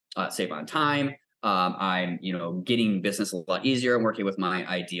save on time. I'm, getting business a lot easier. I'm working with my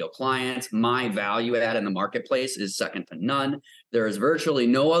ideal clients. My value add in the marketplace is second to none. There is virtually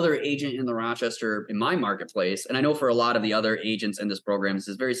no other agent in my marketplace. And I know for a lot of the other agents in this program, this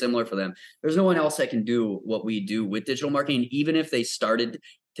is very similar for them. There's no one else that can do what we do with digital marketing. Even if they started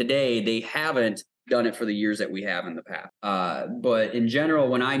today, they haven't done it for the years that we have in the past. But in general,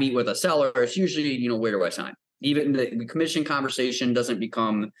 when I meet with a seller, it's usually, where do I sign? Even the commission conversation doesn't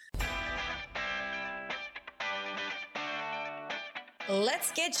become.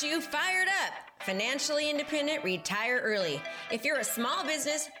 Let's get you fired up. Financially independent, retire early. If you're a small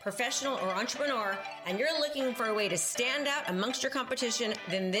business, professional, or entrepreneur, and you're looking for a way to stand out amongst your competition,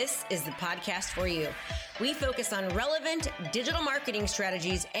 then this is the podcast for you. We focus on relevant digital marketing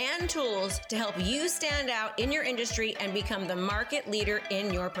strategies and tools to help you stand out in your industry and become the market leader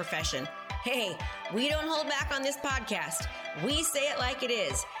in your profession. Hey, we don't hold back on this podcast. We say it like it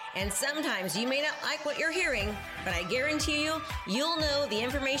is. And sometimes you may not like what you're hearing, but I guarantee you'll know the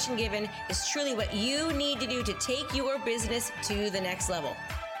information given is truly what you need to do to take your business to the next level.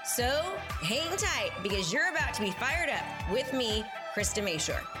 So hang tight because you're about to be fired up with me, Krista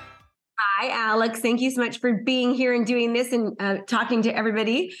Mashore. Hi, Alex. Thank you so much for being here and doing this and talking to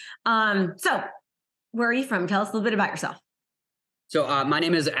everybody. So where are you from? Tell us a little bit about yourself. So my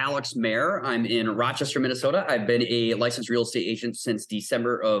name is Alex Mayer. I'm in Rochester, Minnesota. I've been a licensed real estate agent since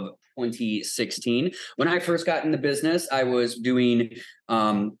December of 2016. When I first got in the business, I was doing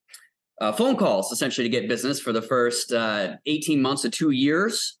phone calls essentially to get business for the first 18 months to 2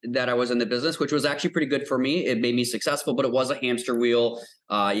 years that I was in the business, which was actually pretty good for me. It made me successful, but it was a hamster wheel.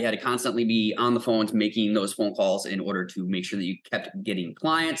 You had to constantly be on the phones making those phone calls in order to make sure that you kept getting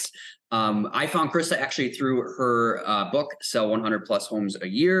clients. I found Krista actually through her book, Sell 100 Plus Homes a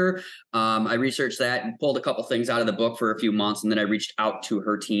Year. I researched that and pulled a couple things out of the book for a few months. And then I reached out to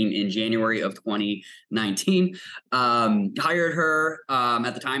her team in January of 2019, hired her.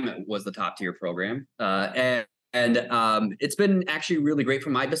 At the time, it was the top tier program. And it's been actually really great for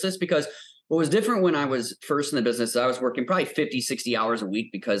my business because what was different when I was first in the business, I was working probably 50, 60 hours a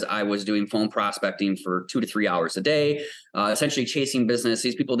week because I was doing phone prospecting for 2 to 3 hours a day, essentially chasing business.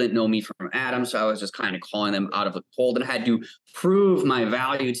 These people didn't know me from Adam, so I was just kind of calling them out of the cold and I had to prove my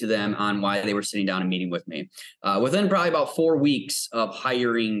value to them on why they were sitting down and meeting with me. Within probably about 4 weeks of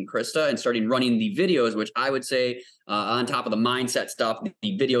hiring Krista and starting running the videos, which I would say on top of the mindset stuff,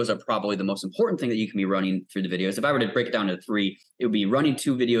 the videos are probably the most important thing that you can be running through the videos. If I were to break it down to 3, it would be running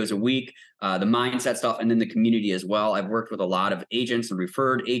 2 videos a week, the mindset stuff, and then the community as well. I've worked with a lot of agents and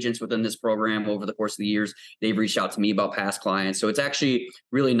referred agents within this program over the course of the years. They've reached out to me about past clients. So it's actually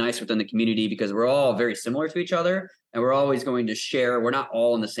really nice within the community because we're all very similar to each other. And we're always going to share. We're not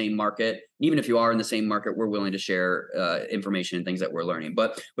all in the same market. Even if you are in the same market, we're willing to share information and things that we're learning.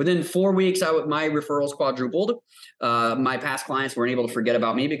 But within 4 weeks, my referrals quadrupled. My past clients weren't able to forget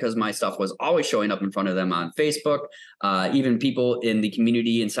about me because my stuff was always showing up in front of them on Facebook. Even people in the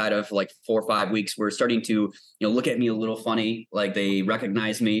community inside of like 4 or 5 weeks were starting to look at me a little funny, like they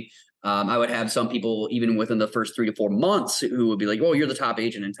recognize me. I would have some people even within the first 3 to 4 months who would be like, "Oh, you're the top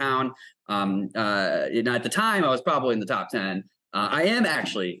agent in town." And at the time, I was probably in the top 10. I am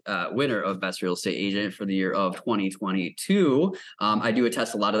actually winner of Best Real Estate Agent for the year of 2022. I do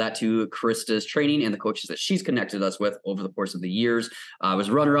attest a lot of that to Krista's training and the coaches that she's connected us with over the course of the years. I was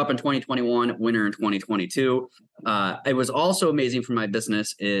runner-up in 2021, winner in 2022. It was also amazing for my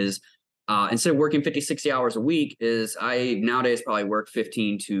business is instead of working 50, 60 hours a week is I nowadays probably work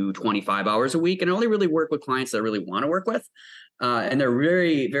 15 to 25 hours a week and only really work with clients that I really want to work with. And they're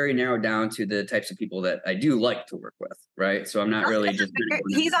very, very narrowed down to the types of people that I do like to work with, right? So I'm not really just...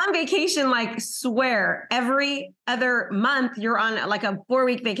 He's on vacation, like swear, every other month you're on like a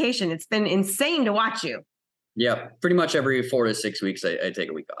 4-week vacation. It's been insane to watch you. Yeah, pretty much every 4 to 6 weeks, I take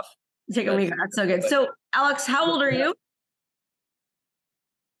a week off. Take a week off, that's so good. So Alex, how old are you?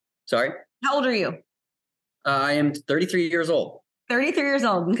 Sorry? How old are you? I am 33 years old. 33 years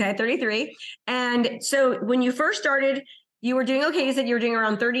old, okay, 33. And so when you first started, you were doing okay. You said you were doing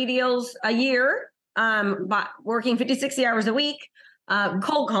around 30 deals a year, working 50, 60 hours a week,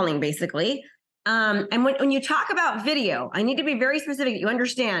 cold calling basically. And when you talk about video, I need to be very specific. You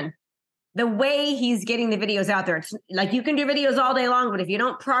understand the way he's getting the videos out there. It's like you can do videos all day long, but if you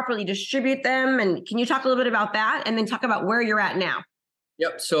don't properly distribute them, and can you talk a little bit about that and then talk about where you're at now?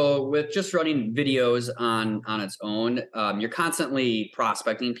 Yep. So with just running videos on its own, you're constantly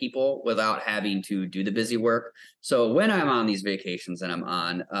prospecting people without having to do the busy work. So when I'm on these vacations and I'm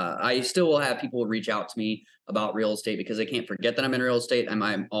on, I still will have people reach out to me about real estate because they can't forget that I'm in real estate.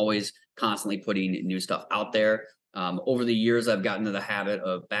 I'm always constantly putting new stuff out there. Over the years, I've gotten to the habit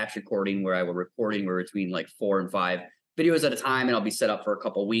of batch recording where I will record anywhere between like 4 and 5 videos at a time, and I'll be set up for a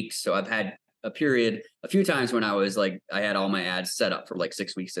couple weeks. So I've had a few times when I had all my ads set up for like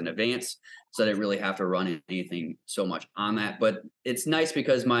 6 weeks in advance. So I didn't really have to run anything so much on that. But it's nice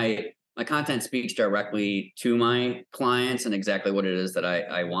because my content speaks directly to my clients and exactly what it is that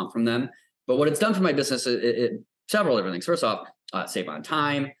I want from them. But what it's done for my business, several different things. First off, save on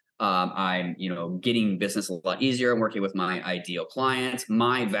time. I'm, getting business a lot easier. I'm working with my ideal clients.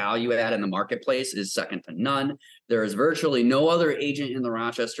 My value add in the marketplace is second to none. There is virtually no other agent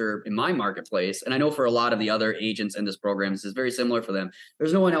in my marketplace. And I know for a lot of the other agents in this program, this is very similar for them.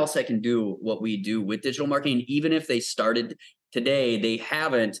 There's no one else that can do what we do with digital marketing. Even if they started today, they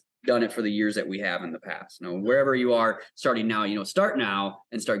haven't done it for the years that we have in the past. Wherever you are starting now, start now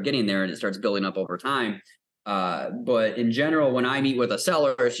and start getting there, and it starts building up over time. But in general, when I meet with a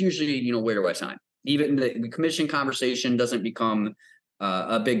seller, it's usually, where do I sign? Even the commission conversation doesn't become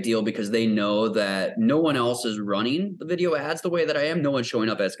a big deal because they know that no one else is running the video ads the way that I am. No one's showing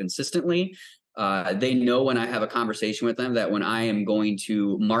up as consistently. They know when I have a conversation with them that when I am going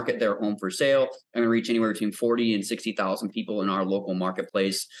to market their home for sale, I'm going to reach anywhere between 40 and 60,000 people in our local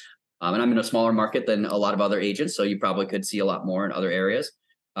marketplace. And I'm in a smaller market than a lot of other agents, so you probably could see a lot more in other areas.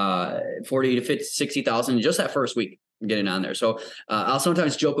 40 to 50, 60,000 just that first week getting on there. So I'll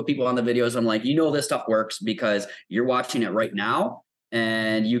sometimes joke with people on the videos. I'm like, this stuff works because you're watching it right now,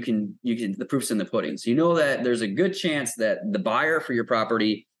 and you can the proof's in the pudding. So that there's a good chance that the buyer for your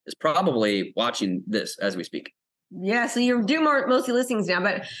property is probably watching this as we speak. Yeah. So you do mostly listings now,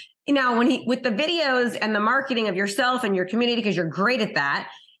 but with the videos and the marketing of yourself and your community, because you're great at that.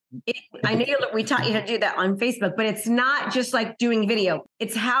 I know we taught you how to do that on Facebook, but it's not just like doing video.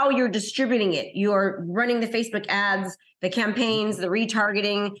 It's how you're distributing it. You're running the Facebook ads, the campaigns, the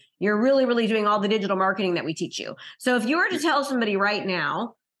retargeting. You're really, really doing all the digital marketing that we teach you. So if you were to tell somebody right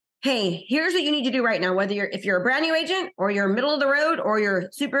now, hey, here's what you need to do right now, if you're a brand new agent or you're middle of the road or you're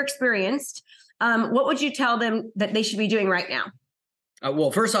super experienced, what would you tell them that they should be doing right now?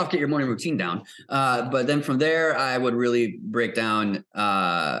 Well, first off, get your morning routine down. But then from there, I would really break down,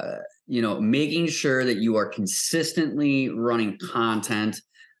 making sure that you are consistently running content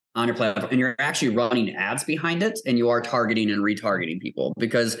on your platform and you're actually running ads behind it, and you are targeting and retargeting people.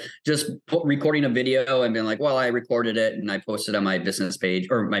 Because just recording a video and being like, well, I recorded it and I posted on my business page.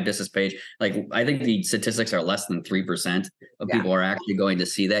 Like, I think the statistics are less than 3% of people are actually going to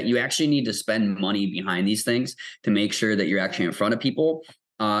see that. You actually need to spend money behind these things to make sure that you're actually in front of people.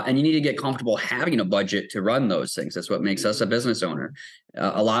 And you need to get comfortable having a budget to run those things. That's what makes us a business owner.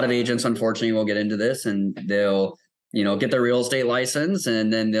 A lot of agents, unfortunately, will get into this and they'll get their real estate license,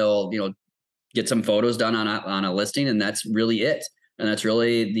 and then they'll, get some photos done on a listing, and that's really it. And that's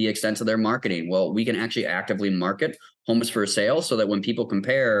really the extent of their marketing. Well, we can actually actively market homes for sale so that when people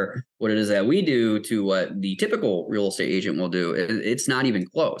compare what it is that we do to what the typical real estate agent will do, it's not even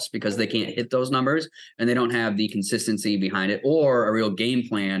close, because they can't hit those numbers and they don't have the consistency behind it or a real game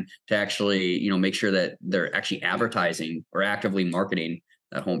plan to actually, make sure that they're actually advertising or actively marketing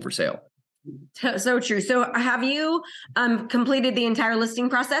that home for sale. So true. So have you completed the entire listing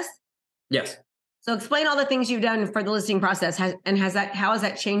process? Yes. So explain all the things you've done for the listing process. How has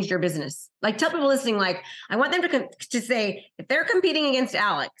that changed your business? Like, tell people listening, like, I want them to say, if they're competing against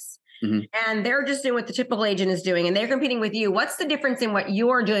Alex and they're just doing what the typical agent is doing and they're competing with you, what's the difference in what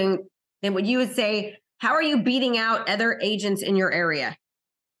you're doing than what you would say? How are you beating out other agents in your area?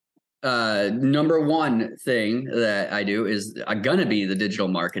 Number one thing that I do is I'm gonna be the digital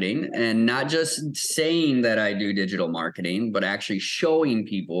marketing, and not just saying that I do digital marketing, but actually showing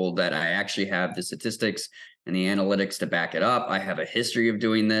people that I actually have the statistics and the analytics to back it up. I have a history of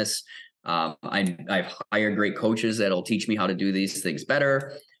doing this. I've hired great coaches that'll teach me how to do these things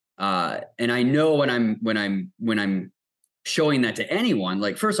better. And I know when I'm showing that to anyone,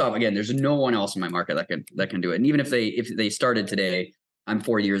 like, first off, again, there's no one else in my market that can do it. And even if they started today, I'm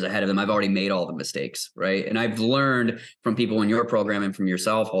 4 years ahead of them. I've already made all the mistakes, right? And I've learned from people in your program and from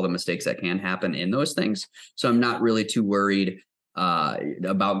yourself all the mistakes that can happen in those things. So I'm not really too worried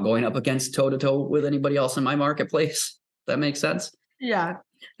about going up against toe-to-toe with anybody else in my marketplace. That makes sense? Yeah.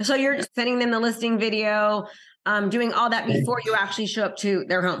 So you're sending them the listing video, doing all that before you actually show up to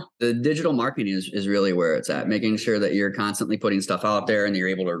their home. The digital marketing is really where it's at, making sure that you're constantly putting stuff out there and you're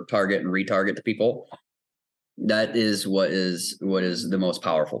able to target and retarget the people. That is what is the most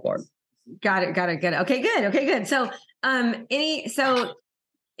powerful part. Got it. Okay, good. So, any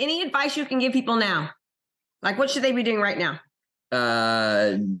advice you can give people now? Like, what should they be doing right now?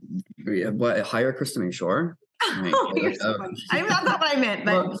 Hire Kristen Shore. That's not what I meant.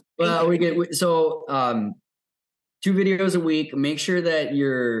 But we get so. 2 videos a week. Make sure that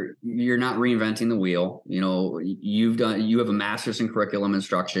you're not reinventing the wheel. You know, you have a master's in curriculum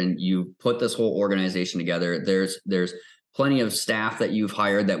instruction. You put this whole organization together. There's plenty of staff that you've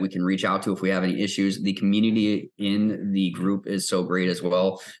hired that we can reach out to if we have any issues. The community in the group is so great as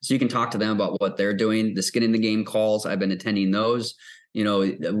well. So you can talk to them about what they're doing. The skin in the game calls, I've been attending those. You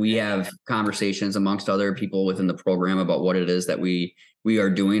know, we have conversations amongst other people within the program about what it is that we are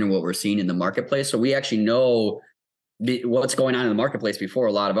doing and what we're seeing in the marketplace. So we actually know what's going on in the marketplace before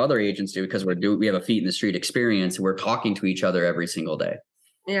a lot of other agents do, because we have a feet in the street experience. We're talking to each other every single day.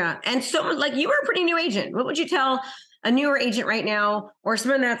 Yeah. And so like you were a pretty new agent. What would you tell a newer agent right now, or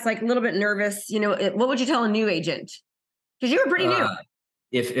someone that's like a little bit nervous? You know, what would you tell a new agent? Because you were pretty new.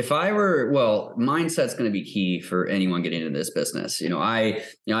 If I were, well, mindset's going to be key for anyone getting into this business.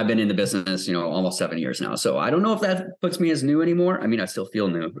 I've been in the business, almost 7 years now. So I don't know if that puts me as new anymore. I mean, I still feel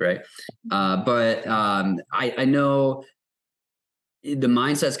new, right? But I know the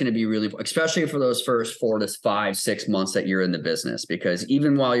mindset's going to be really, especially for those first 4 to 5, 6 months that you're in the business, because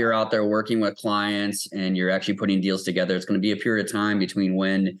even while you're out there working with clients and you're actually putting deals together, it's going to be a period of time between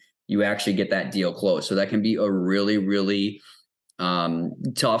when you actually get that deal closed. So that can be a really, really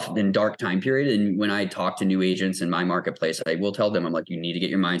tough and dark time period. And when I talk to new agents in my marketplace, I will tell them, I'm like, you need to get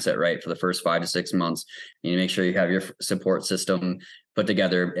your mindset right for the first 5 to 6 months. You need to make sure you have your support system put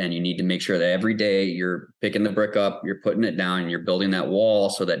together, and you need to make sure that every day you're picking the brick up, you're putting it down, and you're building that wall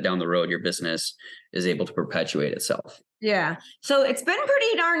so that down the road, your business is able to perpetuate itself. Yeah. So it's been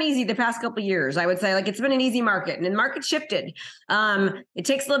pretty darn easy the past couple of years. I would say, like, it's been an easy market, and the market shifted. It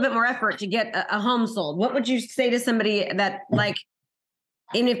takes a little bit more effort to get a home sold. What would you say to somebody that, like,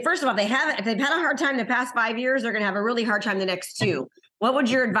 and if, first of all, if they've had a hard time the past 5 years, they're going to have a really hard time the next 2. What would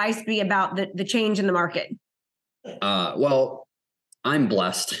your advice be about the change in the market? Well, I'm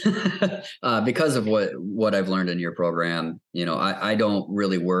blessed because of what I've learned in your program. I don't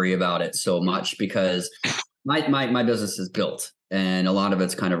really worry about it so much because my business is built, and a lot of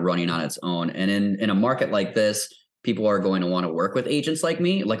it's kind of running on its own. And in a market like this, people are going to want to work with agents like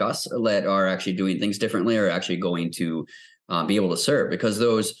me, like us, that are actually doing things differently, or actually going to be able to serve, because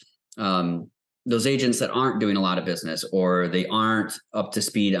those agents that aren't doing a lot of business, or they aren't up to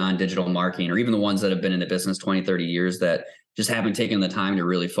speed on digital marketing, or even the ones that have been in the business 20, 30 years that just haven't taken the time to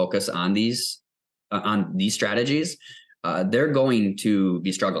really focus on these strategies, they're going to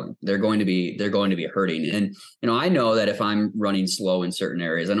be struggling. They're going to be hurting. And, I know that if I'm running slow in certain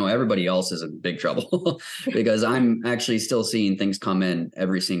areas, I know everybody else is in big trouble because I'm actually still seeing things come in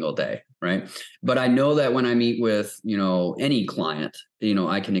every single day. Right. But I know that when I meet with, any client,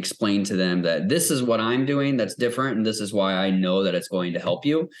 I can explain to them that this is what I'm doing that's different, and this is why I know that it's going to help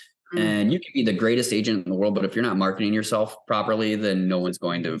you. And you can be the greatest agent in the world, but if you're not marketing yourself properly, then no one's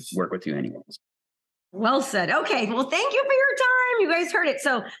going to work with you anyways. Well said. Okay. Well, thank you for your time. You guys heard it.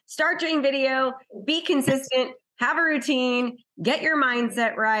 So start doing video, be consistent, have a routine, get your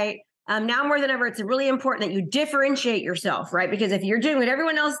mindset right. Now more than ever, it's really important that you differentiate yourself, right? Because if you're doing what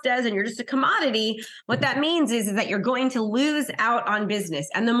everyone else does and you're just a commodity, what that means is that you're going to lose out on business.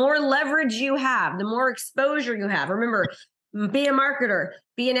 And the more leverage you have, the more exposure you have. Remember, be a marketer,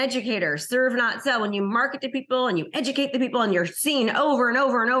 be an educator, serve, not sell. When you market to people and you educate the people and you're seen over and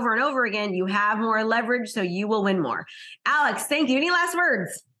over and over and over again, you have more leverage, so you will win more. Alex, thank you. Any last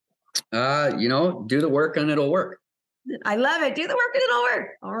words? Do the work and it'll work. I love it. Do the work and it'll work.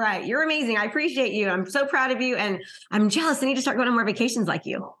 All right. You're amazing. I appreciate you. I'm so proud of you, and I'm jealous. I need to start going on more vacations like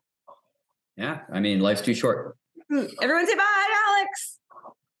you. Yeah. I mean, life's too short. Everyone say bye, Alex.